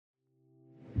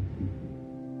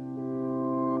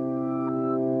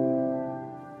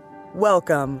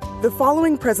Welcome. The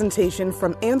following presentation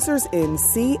from Answers in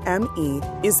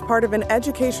CME is part of an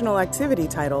educational activity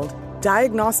titled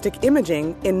Diagnostic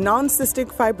Imaging in Non-Cystic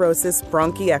Fibrosis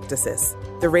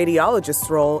Bronchiectasis, the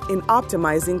Radiologist's Role in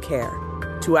Optimizing Care.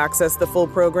 To access the full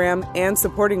program and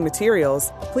supporting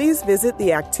materials, please visit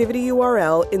the activity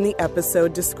URL in the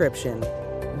episode description.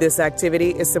 This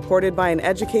activity is supported by an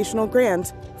educational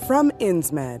grant from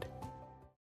INSMED.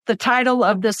 The title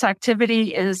of this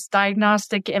activity is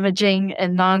Diagnostic Imaging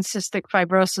in Non-Cystic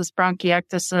Fibrosis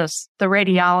Bronchiectasis, the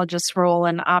Radiologist's Role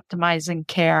in Optimizing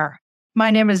Care. My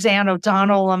name is Ann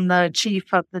O'Donnell. I'm the Chief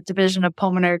of the Division of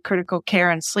Pulmonary Critical Care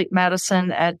and Sleep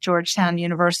Medicine at Georgetown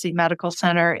University Medical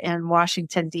Center in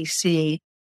Washington, D.C.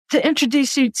 To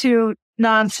introduce you to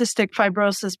non-cystic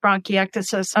fibrosis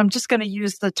bronchiectasis, I'm just going to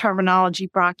use the terminology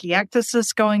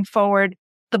bronchiectasis going forward.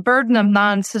 The burden of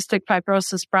non-cystic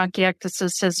fibrosis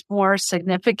bronchiectasis is more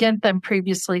significant than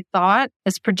previously thought.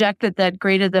 It's projected that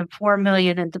greater than 4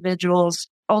 million individuals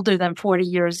older than 40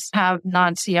 years have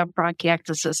non-CF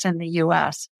bronchiectasis in the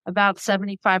U.S. About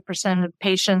 75% of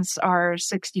patients are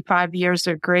 65 years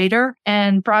or greater,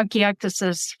 and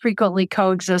bronchiectasis frequently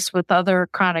coexists with other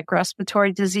chronic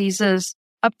respiratory diseases.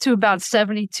 Up to about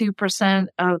 72%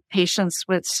 of patients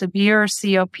with severe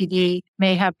COPD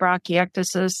may have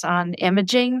bronchiectasis on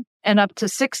imaging, and up to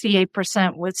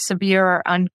 68% with severe or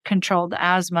uncontrolled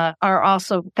asthma are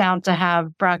also found to have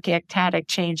bronchiectatic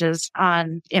changes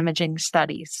on imaging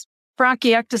studies.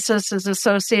 Bronchiectasis is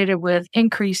associated with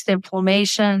increased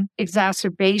inflammation,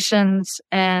 exacerbations,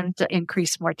 and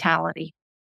increased mortality.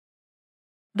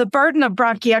 The burden of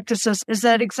bronchiectasis is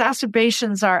that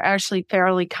exacerbations are actually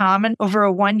fairly common. Over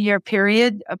a 1-year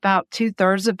period, about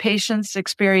 2/3 of patients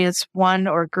experience 1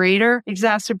 or greater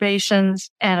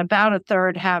exacerbations, and about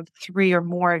 1/3 have 3 or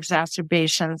more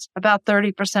exacerbations. About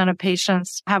 30% of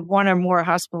patients have 1 or more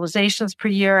hospitalizations per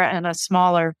year, and a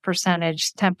smaller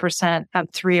percentage, 10%, have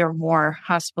 3 or more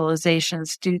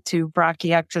hospitalizations due to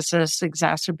bronchiectasis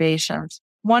exacerbations.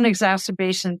 One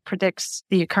exacerbation predicts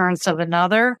the occurrence of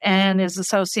another and is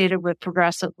associated with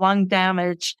progressive lung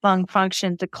damage, lung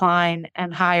function decline,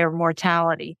 and higher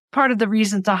mortality. Part of the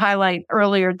reason to highlight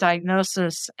earlier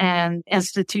diagnosis and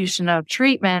institution of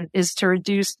treatment is to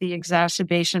reduce the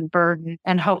exacerbation burden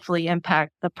and hopefully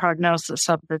impact the prognosis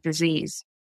of the disease.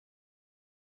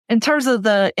 In terms of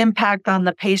the impact on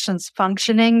the patient's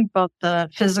functioning, both the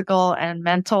physical and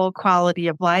mental quality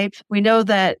of life, we know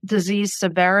that disease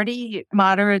severity,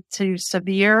 moderate to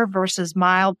severe versus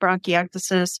mild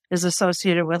bronchiectasis, is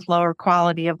associated with lower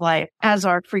quality of life, as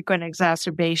are frequent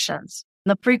exacerbations.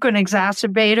 The frequent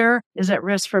exacerbator is at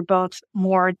risk for both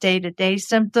more day-to-day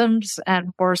symptoms and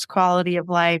worse quality of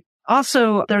life.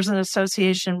 Also, there's an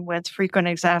association with frequent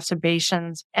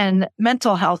exacerbations and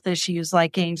mental health issues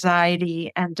like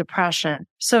anxiety and depression.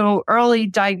 So early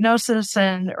diagnosis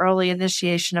and early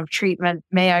initiation of treatment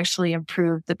may actually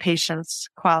improve the patient's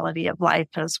quality of life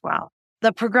as well.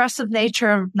 The progressive nature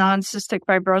of non-cystic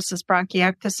fibrosis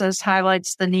bronchiectasis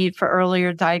highlights the need for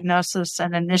earlier diagnosis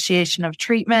and initiation of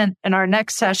treatment. In our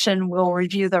next session, we'll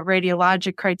review the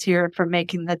radiologic criteria for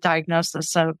making the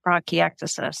diagnosis of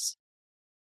bronchiectasis.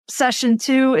 Session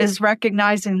 2 is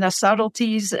recognizing the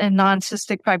subtleties in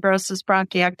non-cystic fibrosis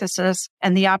bronchiectasis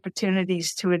and the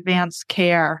opportunities to advance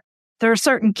care. There are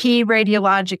certain key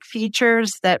radiologic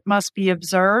features that must be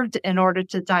observed in order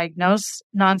to diagnose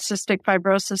non-cystic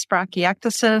fibrosis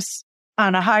bronchiectasis.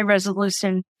 On a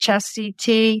high-resolution chest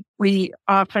CT, we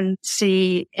often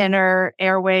see inner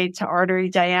airway to artery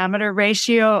diameter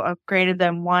ratio of greater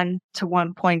than 1 to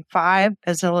 1.5,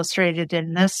 as illustrated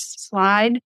in this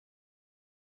slide.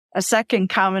 A second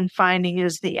common finding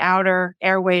is the outer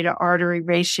airway to artery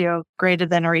ratio greater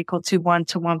than or equal to 1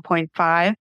 to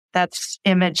 1.5. That's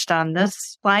imaged on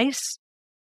this slice.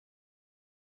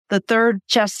 The third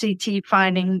chest CT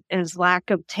finding is lack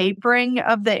of tapering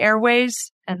of the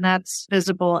airways, and that's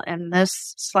visible in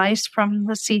this slice from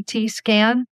the CT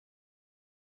scan.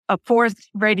 A fourth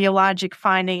radiologic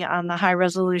finding on the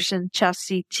high-resolution chest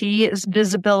CT is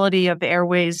visibility of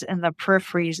airways in the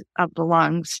peripheries of the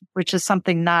lungs, which is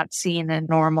something not seen in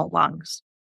normal lungs.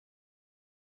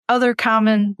 Other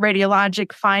common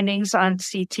radiologic findings on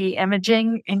CT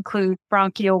imaging include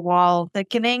bronchial wall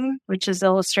thickening, which is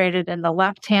illustrated in the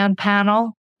left-hand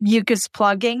panel, mucus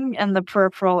plugging in the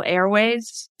peripheral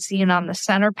airways, seen on the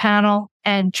center panel,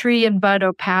 and tree and bud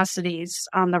opacities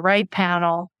on the right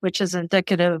panel, which is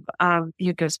indicative of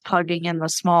mucus plugging in the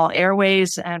small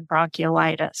airways and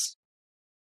bronchiolitis.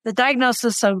 The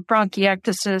diagnosis of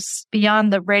bronchiectasis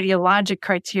beyond the radiologic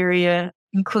criteria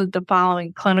include the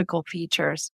following clinical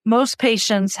features. Most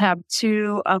patients have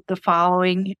two of the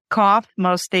following: cough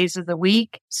most days of the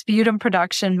week, sputum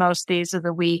production most days of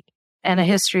the week, and a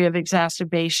history of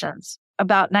exacerbations.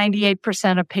 About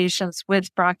 98% of patients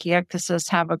with bronchiectasis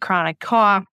have a chronic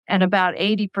cough, and about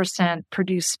 80%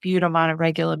 produce sputum on a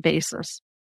regular basis.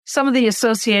 Some of the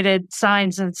associated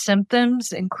signs and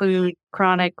symptoms include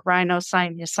chronic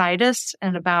rhinosinusitis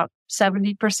in about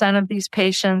 70% of these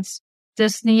patients,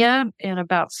 dyspnea in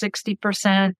about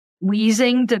 60%,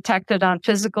 wheezing detected on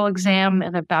physical exam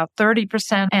in about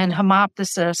 30%, and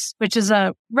hemoptysis, which is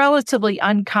a relatively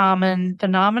uncommon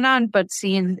phenomenon, but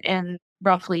seen in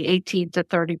roughly 18 to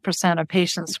 30% of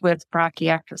patients with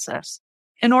bronchiectasis.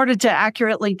 In order to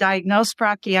accurately diagnose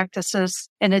bronchiectasis,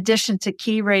 in addition to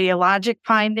key radiologic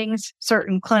findings,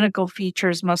 certain clinical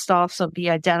features must also be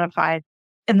identified.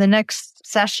 In the next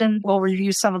session, we'll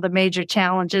review some of the major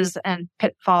challenges and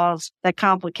pitfalls that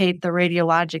complicate the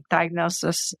radiologic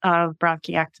diagnosis of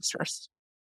bronchiectasis.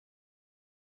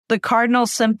 The cardinal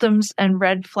symptoms and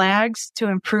red flags to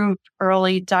improve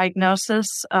early diagnosis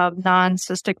of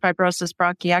non-cystic fibrosis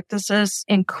bronchiectasis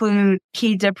include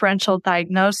key differential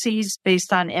diagnoses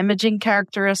based on imaging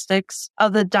characteristics,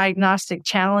 other diagnostic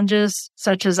challenges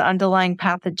such as underlying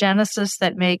pathogenesis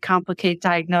that may complicate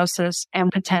diagnosis, and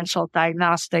potential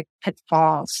diagnostic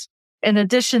pitfalls. In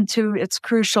addition to its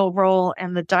crucial role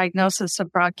in the diagnosis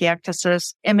of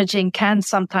bronchiectasis, imaging can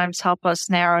sometimes help us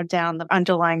narrow down the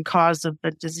underlying cause of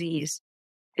the disease.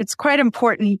 It's quite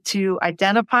important to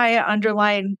identify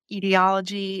underlying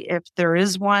etiology if there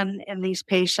is one in these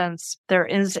patients. There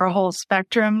is a whole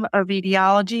spectrum of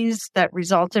etiologies that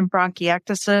result in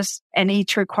bronchiectasis, and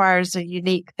each requires a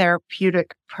unique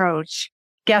therapeutic approach.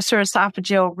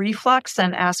 Gastroesophageal reflux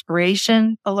and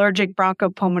aspiration, allergic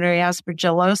bronchopulmonary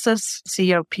aspergillosis,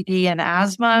 COPD and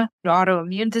asthma,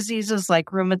 autoimmune diseases like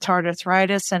rheumatoid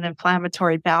arthritis and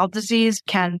inflammatory bowel disease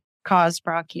can cause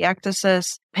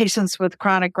bronchiectasis. Patients with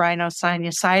chronic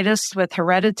rhinosinusitis with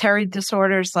hereditary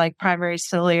disorders like primary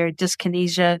ciliary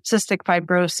dyskinesia, cystic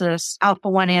fibrosis,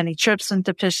 alpha-1 antitrypsin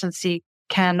deficiency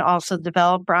can also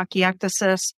develop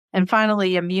bronchiectasis. And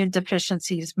finally, immune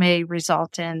deficiencies may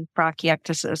result in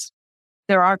bronchiectasis.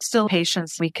 There are still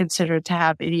patients we consider to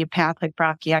have idiopathic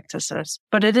bronchiectasis,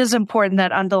 but it is important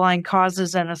that underlying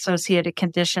causes and associated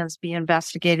conditions be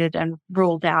investigated and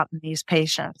ruled out in these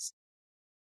patients.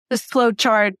 This flow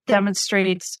chart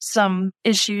demonstrates some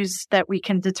issues that we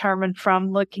can determine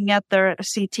from looking at the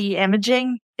CT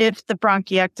imaging. If the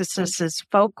bronchiectasis is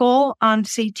focal on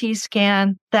CT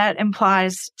scan, that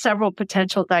implies several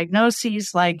potential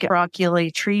diagnoses like bronchial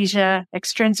atresia,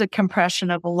 extrinsic compression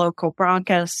of a local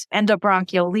bronchus,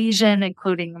 endobronchial lesion,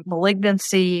 including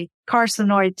malignancy,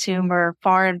 carcinoid tumor,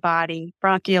 foreign body,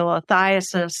 bronchial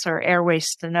lithiasis, or airway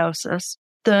stenosis.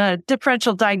 The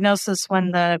differential diagnosis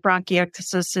when the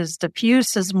bronchiectasis is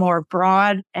diffuse is more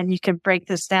broad, and you can break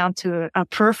this down to a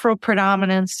peripheral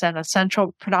predominance and a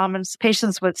central predominance.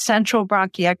 Patients with central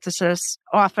bronchiectasis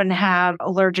often have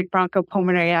allergic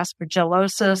bronchopulmonary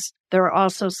aspergillosis. There are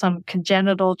also some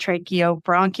congenital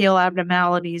tracheobronchial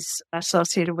abnormalities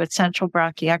associated with central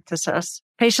bronchiectasis.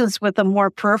 Patients with a more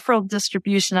peripheral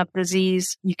distribution of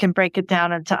disease, you can break it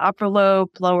down into upper lobe,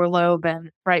 lower lobe,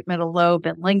 and right middle lobe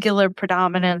and lingular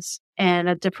predominance, and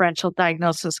a differential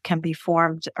diagnosis can be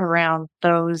formed around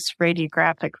those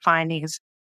radiographic findings.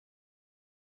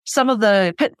 Some of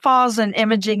the pitfalls in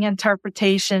imaging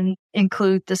interpretation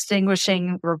include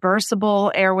distinguishing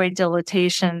reversible airway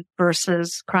dilatation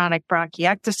versus chronic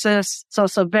bronchiectasis. It's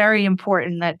also very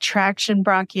important that traction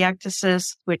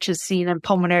bronchiectasis, which is seen in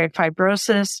pulmonary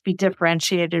fibrosis, be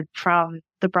differentiated from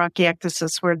the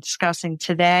bronchiectasis we're discussing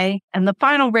today. And the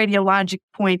final radiologic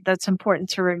point that's important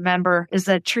to remember is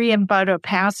that tree and bud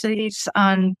opacities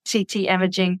on CT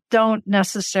imaging don't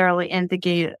necessarily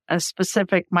indicate a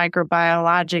specific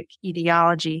microbiologic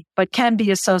etiology, but can be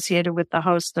associated with a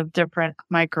host of different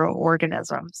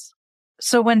microorganisms.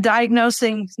 So when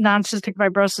diagnosing non-cystic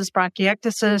fibrosis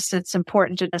bronchiectasis, it's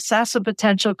important to assess a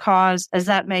potential cause, as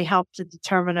that may help to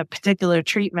determine a particular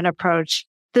treatment approach.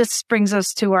 This brings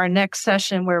us to our next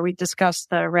session where we discuss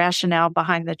the rationale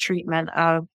behind the treatment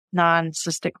of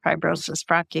non-cystic fibrosis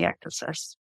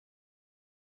bronchiectasis.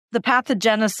 The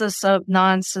pathogenesis of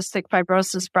non-cystic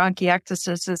fibrosis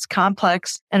bronchiectasis is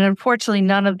complex, and unfortunately,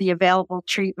 none of the available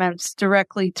treatments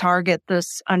directly target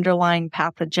this underlying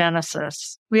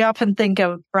pathogenesis. We often think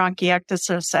of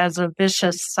bronchiectasis as a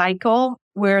vicious cycle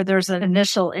where there's an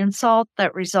initial insult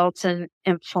that results in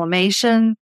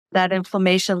inflammation. That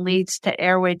inflammation leads to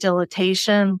airway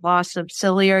dilatation, loss of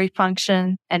ciliary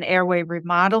function, and airway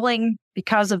remodeling.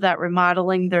 Because of that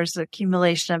remodeling, there's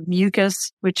accumulation of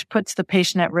mucus, which puts the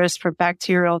patient at risk for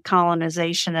bacterial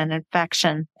colonization and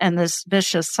infection. And this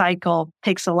vicious cycle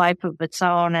takes a life of its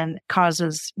own and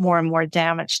causes more and more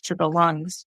damage to the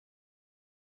lungs.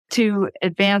 To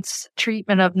advance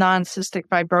treatment of non-cystic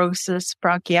fibrosis,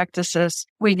 bronchiectasis,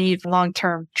 we need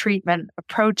long-term treatment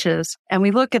approaches. And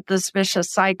we look at this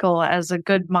vicious cycle as a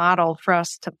good model for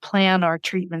us to plan our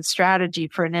treatment strategy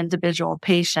for an individual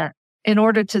patient. In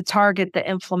order to target the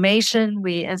inflammation,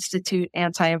 we institute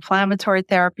anti-inflammatory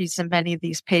therapies in many of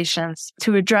these patients.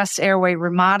 To address airway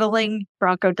remodeling,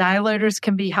 bronchodilators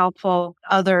can be helpful.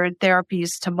 Other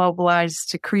therapies to mobilize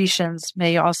secretions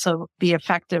may also be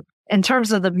effective. In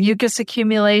terms of the mucus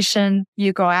accumulation,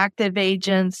 mucoactive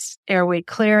agents, airway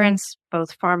clearance,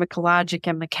 both pharmacologic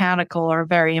and mechanical, are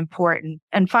very important.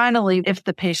 And finally, if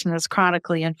the patient is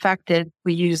chronically infected,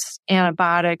 we use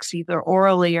antibiotics either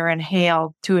orally or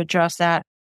inhaled to address that.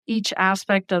 Each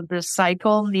aspect of this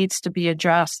cycle needs to be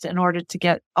addressed in order to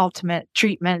get ultimate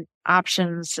treatment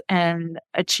options and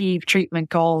achieve treatment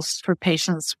goals for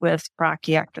patients with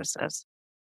bronchiectasis.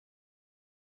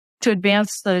 To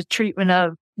advance the treatment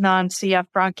of non-CF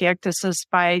bronchiectasis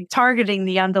by targeting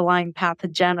the underlying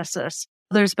pathogenesis,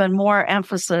 there's been more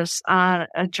emphasis on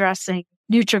addressing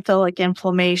neutrophilic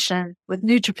inflammation, with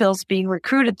neutrophils being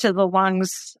recruited to the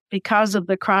lungs because of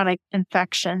the chronic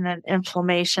infection and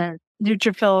inflammation.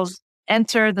 Neutrophils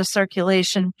enter the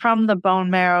circulation from the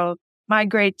bone marrow,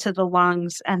 migrate to the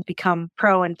lungs, and become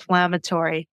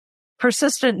pro-inflammatory.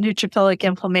 Persistent neutrophilic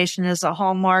inflammation is a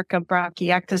hallmark of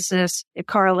bronchiectasis. It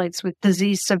correlates with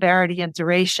disease severity and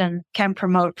duration, can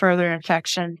promote further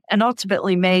infection, and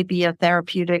ultimately may be a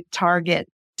therapeutic target.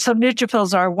 So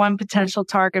neutrophils are one potential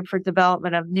target for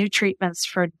development of new treatments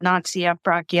for non-CF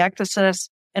bronchiectasis.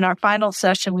 In our final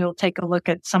session, we will take a look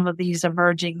at some of these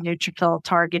emerging neutrophil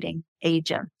targeting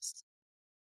agents.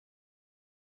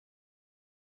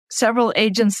 Several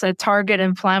agents that target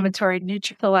inflammatory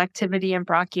neutrophil activity in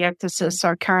bronchiectasis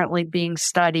are currently being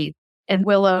studied. In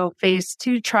WILLOW phase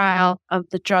 2 trial of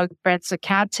the drug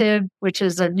brensocatib, which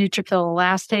is a neutrophil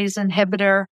elastase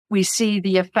inhibitor, we see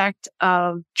the effect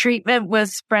of treatment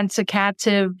with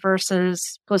brensocatib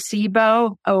versus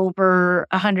placebo over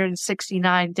a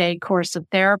 169-day course of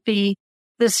therapy.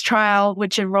 This trial,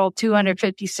 which enrolled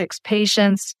 256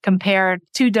 patients, compared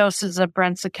 2 doses of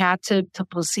brensocatib to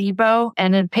placebo.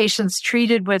 And in patients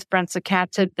treated with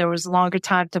brensocatib, there was longer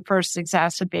time to first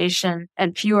exacerbation,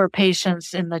 and fewer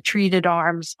patients in the treated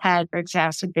arms had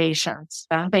exacerbations.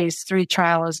 The phase 3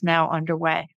 trial is now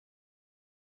underway.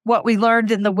 What we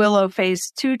learned in the WILLOW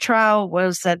phase 2 trial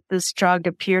was that this drug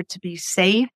appeared to be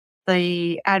safe.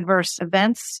 The adverse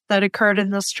events that occurred in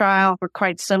this trial were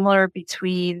quite similar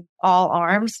between all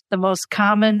arms. The most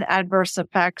common adverse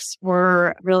effects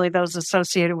were really those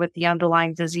associated with the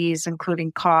underlying disease,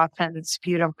 including cough and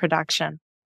sputum production.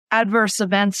 Adverse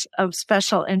events of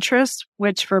special interest,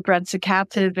 which for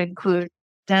brensocatib include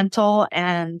dental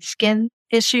and skin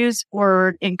issues,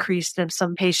 were increased in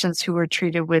some patients who were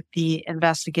treated with the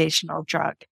investigational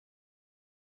drug.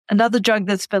 Another drug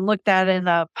that's been looked at in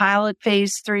a pilot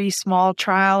phase 3 small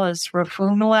trial is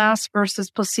roflumilast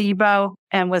versus placebo.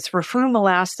 And with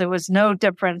roflumilast, there was no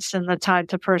difference in the time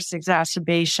to first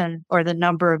exacerbation or the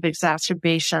number of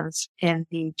exacerbations in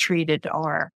the treated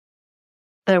arm.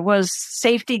 There was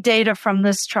safety data from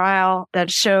this trial that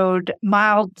showed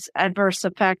mild adverse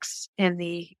effects in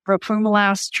the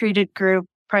roflumilast treated group,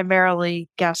 primarily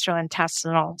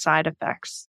gastrointestinal side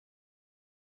effects.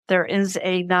 There is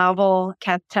a novel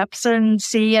cathepsin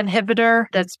C inhibitor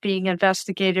that's being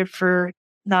investigated for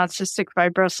non-cystic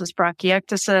fibrosis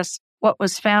bronchiectasis. What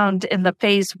was found in the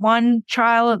phase 1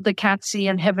 trial of the CAT-C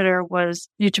inhibitor was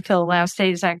neutrophil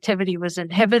elastase activity was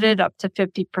inhibited up to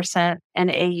 50%,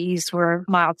 and AEs were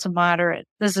mild to moderate.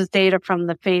 This is data from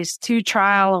the phase 2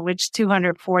 trial in which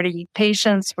 240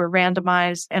 patients were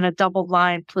randomized in a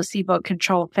double-blind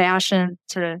placebo-controlled fashion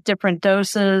to different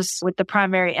doses, with the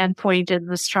primary endpoint in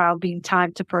this trial being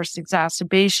time to first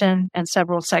exacerbation and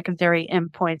several secondary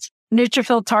endpoints.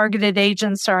 Neutrophil-targeted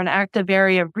agents are an active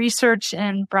area of research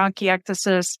in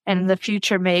bronchiectasis, and in the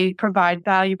future may provide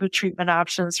valuable treatment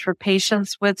options for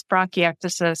patients with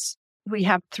bronchiectasis. We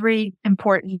have 3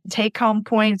 important take-home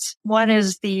points. 1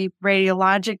 is the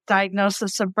radiologic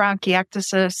diagnosis of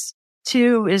bronchiectasis.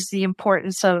 2 is the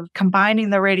importance of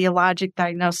combining the radiologic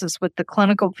diagnosis with the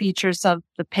clinical features of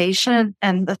the patient.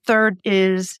 And the 3rd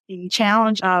is the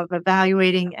challenge of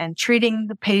evaluating and treating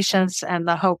the patients and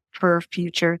the hope for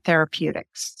future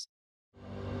therapeutics.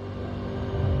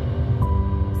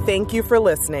 Thank you for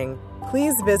listening.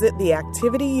 Please visit the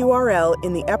activity URL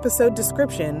in the episode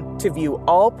description to view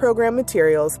all program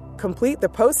materials, complete the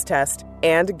post-test,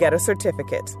 and get a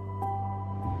certificate.